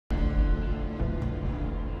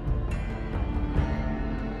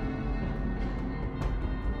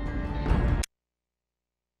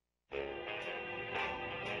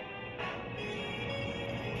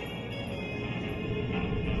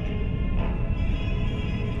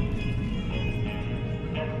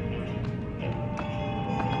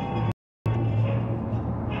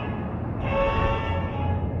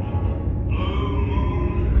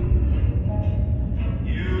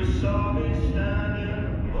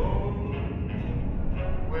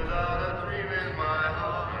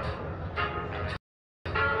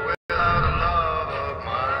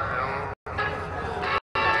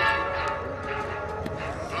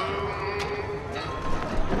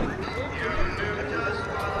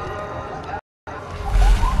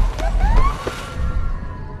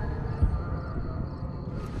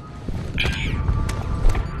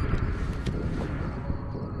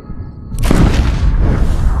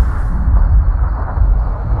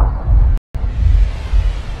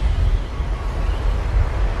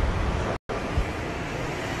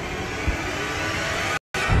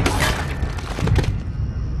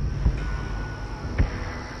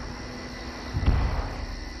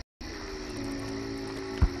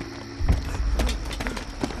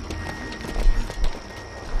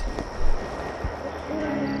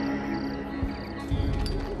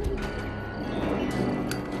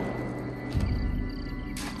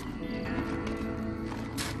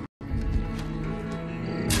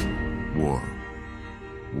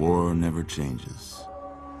war never changes.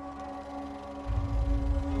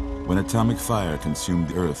 When atomic fire consumed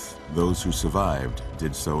the Earth, those who survived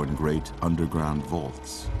did so in great underground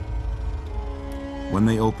vaults. When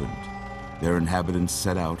they opened, their inhabitants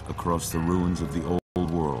set out across the ruins of the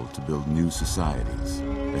old world to build new societies,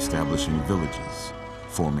 establishing villages,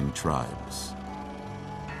 forming tribes.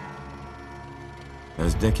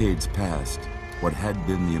 As decades passed, what had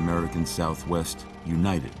been the American Southwest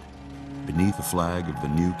united beneath the flag of the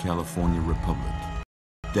new California Republic,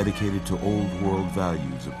 dedicated to old world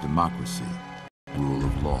values of democracy and rule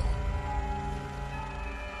of law.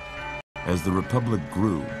 As the Republic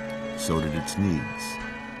grew, so did its needs.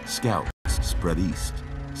 Scouts spread east,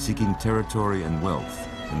 seeking territory and wealth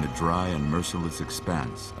in the dry and merciless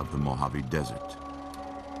expanse of the Mojave Desert.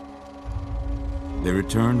 They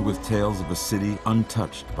returned with tales of a city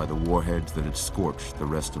untouched by the warheads that had scorched the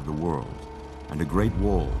rest of the world, and a great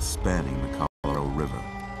wall spanning the Colorado River.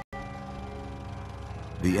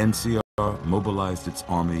 The NCR mobilized its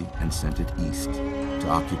army and sent it east to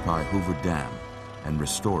occupy Hoover Dam and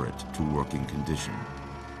restore it to working condition.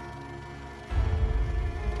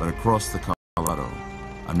 But across the Colorado,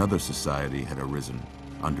 another society had arisen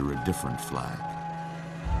under a different flag.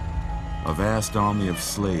 A vast army of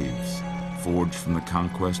slaves forged from the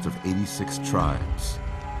conquest of 86 tribes,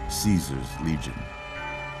 Caesar's Legion.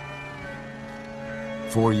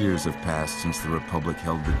 4 years have passed since the Republic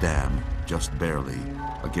held the dam, just barely,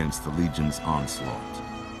 against the Legion's onslaught.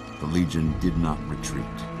 The Legion did not retreat.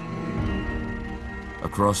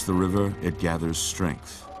 Across the river, it gathers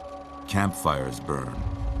strength. Campfires burn,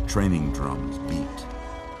 training drums beat.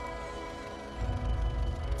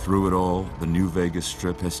 Through it all, the New Vegas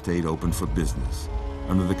Strip has stayed open for business,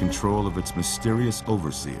 under the control of its mysterious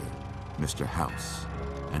overseer, Mr. House,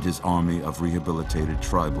 and his army of rehabilitated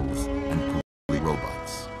tribals and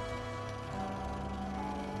robots.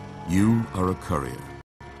 You are a courier,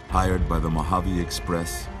 hired by the Mojave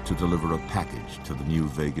Express to deliver a package to the New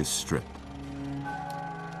Vegas Strip.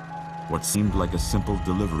 What seemed like a simple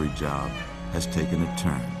delivery job has taken a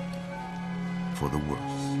turn for the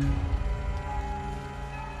worse.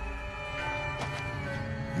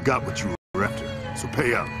 You got what you were after, so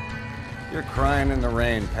pay up. You're crying in the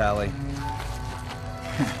rain, Pally.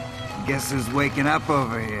 Guess who's waking up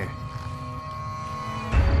over here?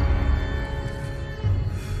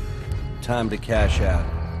 Time to cash out.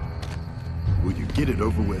 Will you get it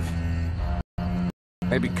over with?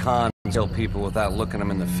 Maybe cons kill people without looking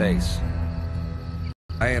them in the face.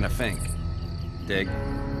 I ain't a fink. Dig?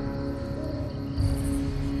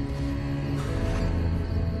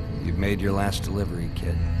 You've made your last delivery,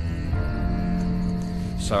 kid.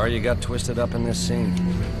 Sorry you got twisted up in this scene.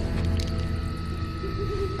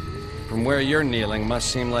 From where you're kneeling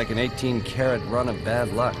must seem like an 18-carat run of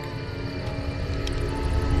bad luck.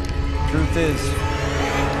 Truth is,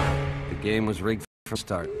 the game was rigged from the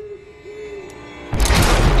start.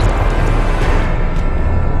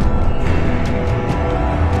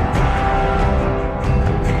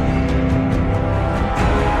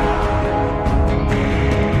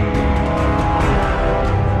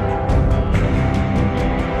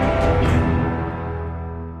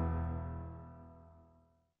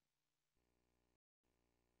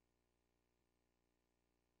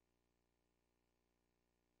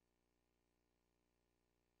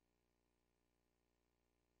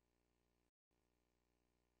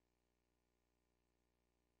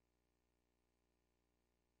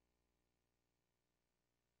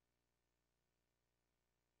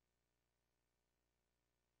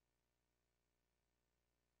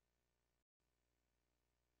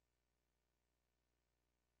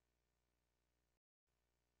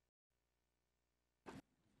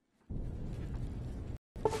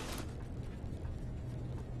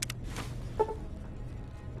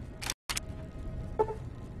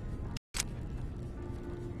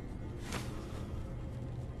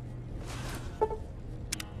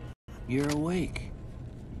 You're awake.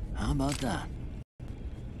 How about that?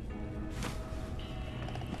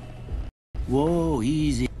 Whoa,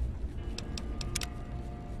 easy.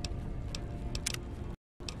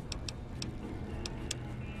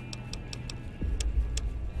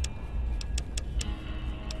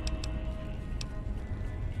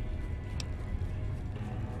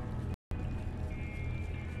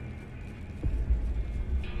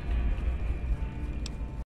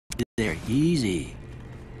 There, easy.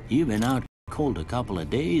 You've been out cold a couple of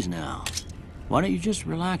days now. Why don't you just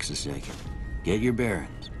relax a second? Get your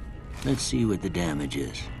bearings. Let's see what the damage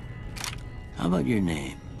is. How about your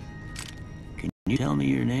name? Can you tell me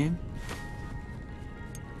your name?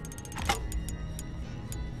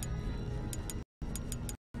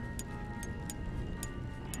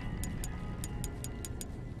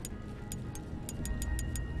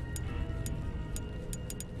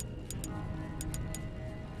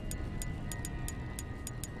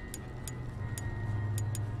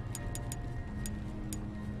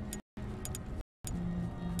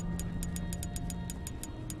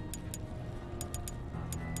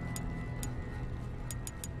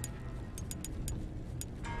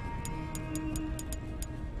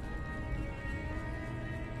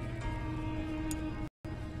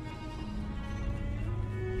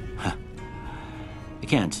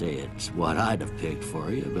 can't say it's what I'd have picked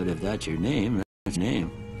for you, but if that's your name, that's your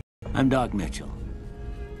name. I'm Doc Mitchell.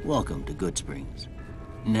 Welcome to Goodsprings.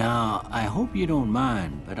 Now, I hope you don't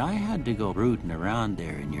mind, but I had to go rooting around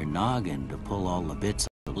there in your noggin to pull all the bits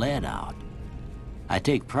of lead out. I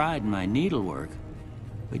take pride in my needlework,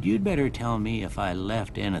 but you'd better tell me if I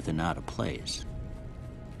left anything out of place.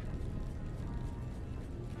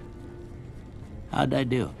 How'd I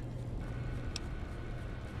do?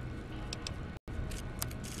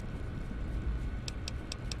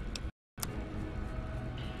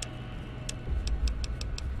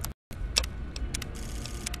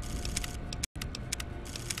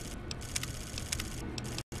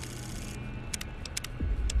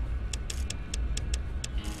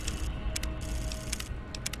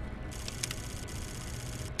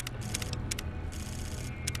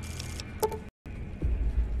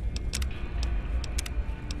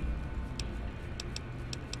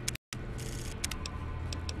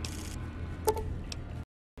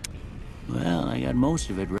 Well, I got most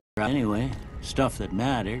of it right anyway. Stuff that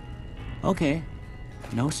mattered. Okay.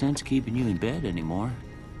 No sense keeping you in bed anymore.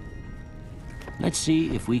 Let's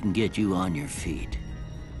see if we can get you on your feet.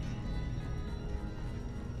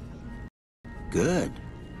 Good.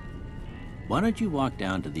 Why don't you walk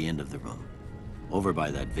down to the end of the room? Over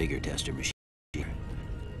by that vigor tester machine.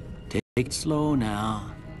 Take it slow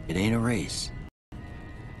now. It ain't a race.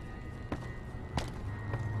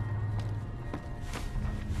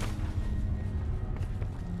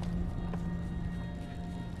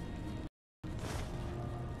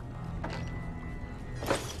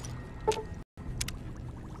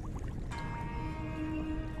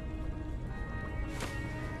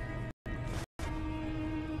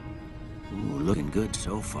 Looking good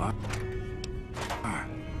so far.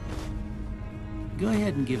 Go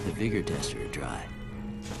ahead and give the vigor tester a try.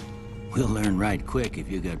 We'll learn right quick if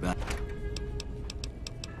you get back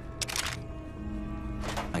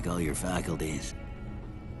all your faculties.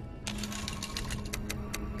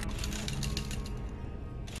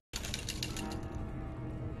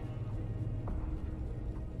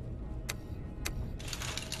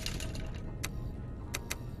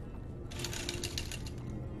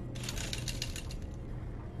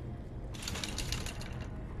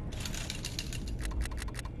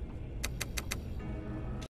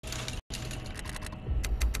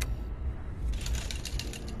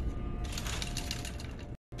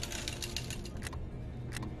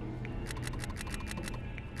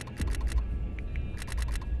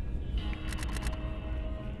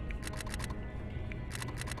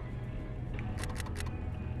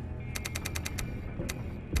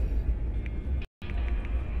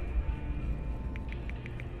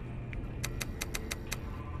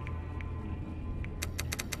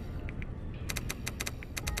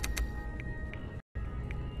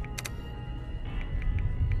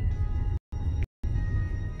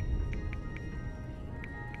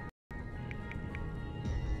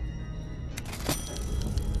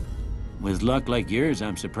 With luck like yours,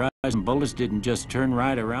 I'm surprised bullets didn't just turn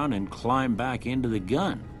right around and climb back into the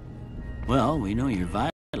gun. Well, we know you're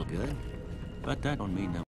vital good, but that don't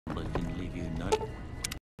mean that bullet didn't leave you nut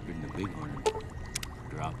in the big one.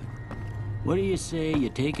 Drop it. What do you say you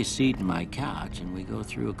take a seat in my couch and we go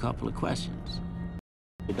through a couple of questions?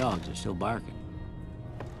 The dogs are still barking.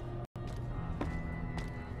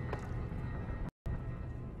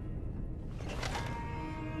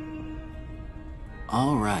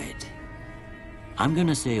 All right. I'm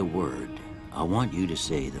gonna say a word. I want you to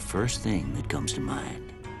say the first thing that comes to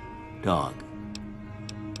mind. Dog.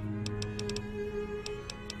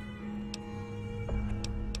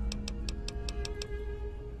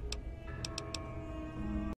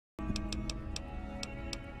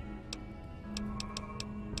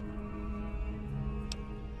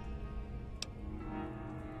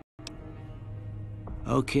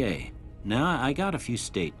 Okay. Now I got a few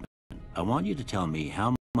statements. I want you to tell me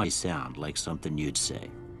how I sound like something you'd say.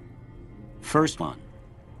 First one.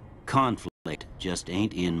 Conflict just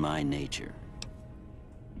ain't in my nature.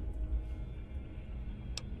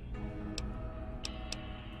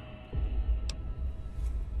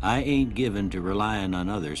 I ain't given to relying on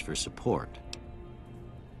others for support.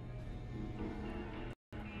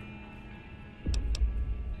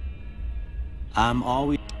 I'm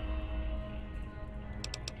always...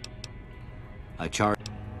 I charge...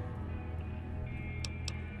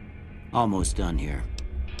 Almost done here.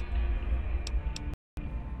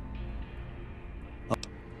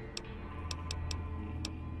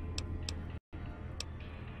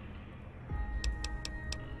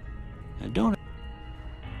 Don't...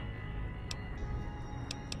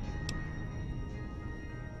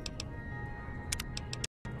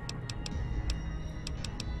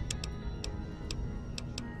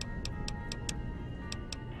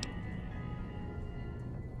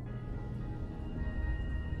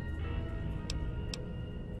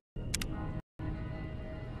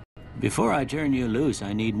 Before I turn you loose,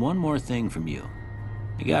 I need one more thing from you.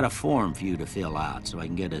 I got a form for you to fill out so I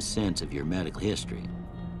can get a sense of your medical history.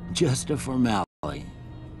 Just a formality.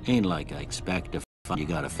 Ain't like I expect to find you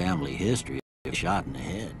got a family history of a shot in the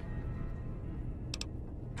head.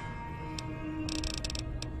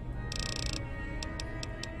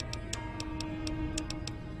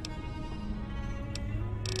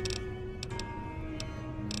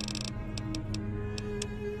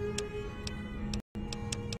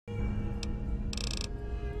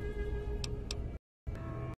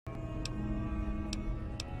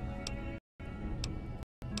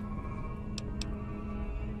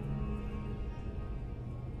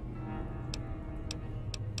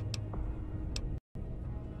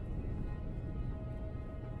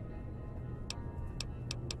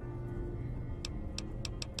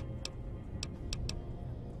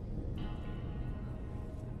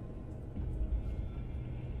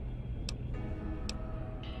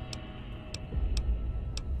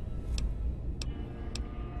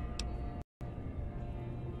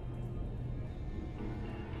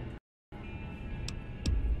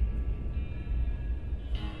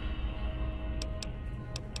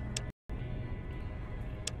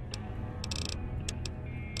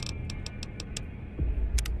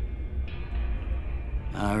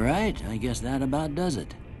 All right, I guess that about does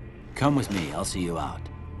it. Come with me, I'll see you out.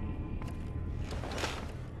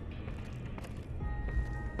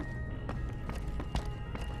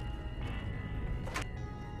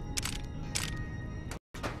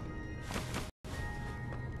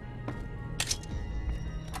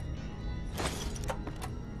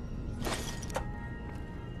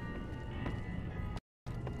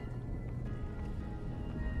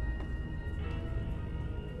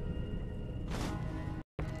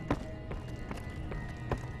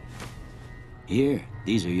 Here,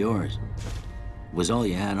 these are yours. Was all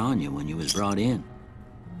you had on you when you was brought in.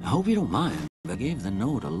 I hope you don't mind, but I gave the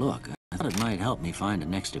note a look. I thought it might help me find a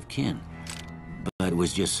next of kin. But it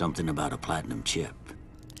was just something about a platinum chip.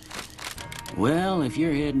 Well, if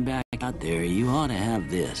you're heading back out there, you ought to have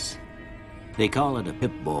this. They call it a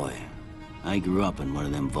Pip-Boy. I grew up in one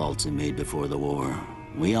of them vaults they made before the war.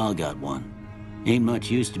 We all got one. Ain't much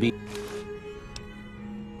use to be...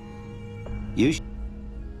 You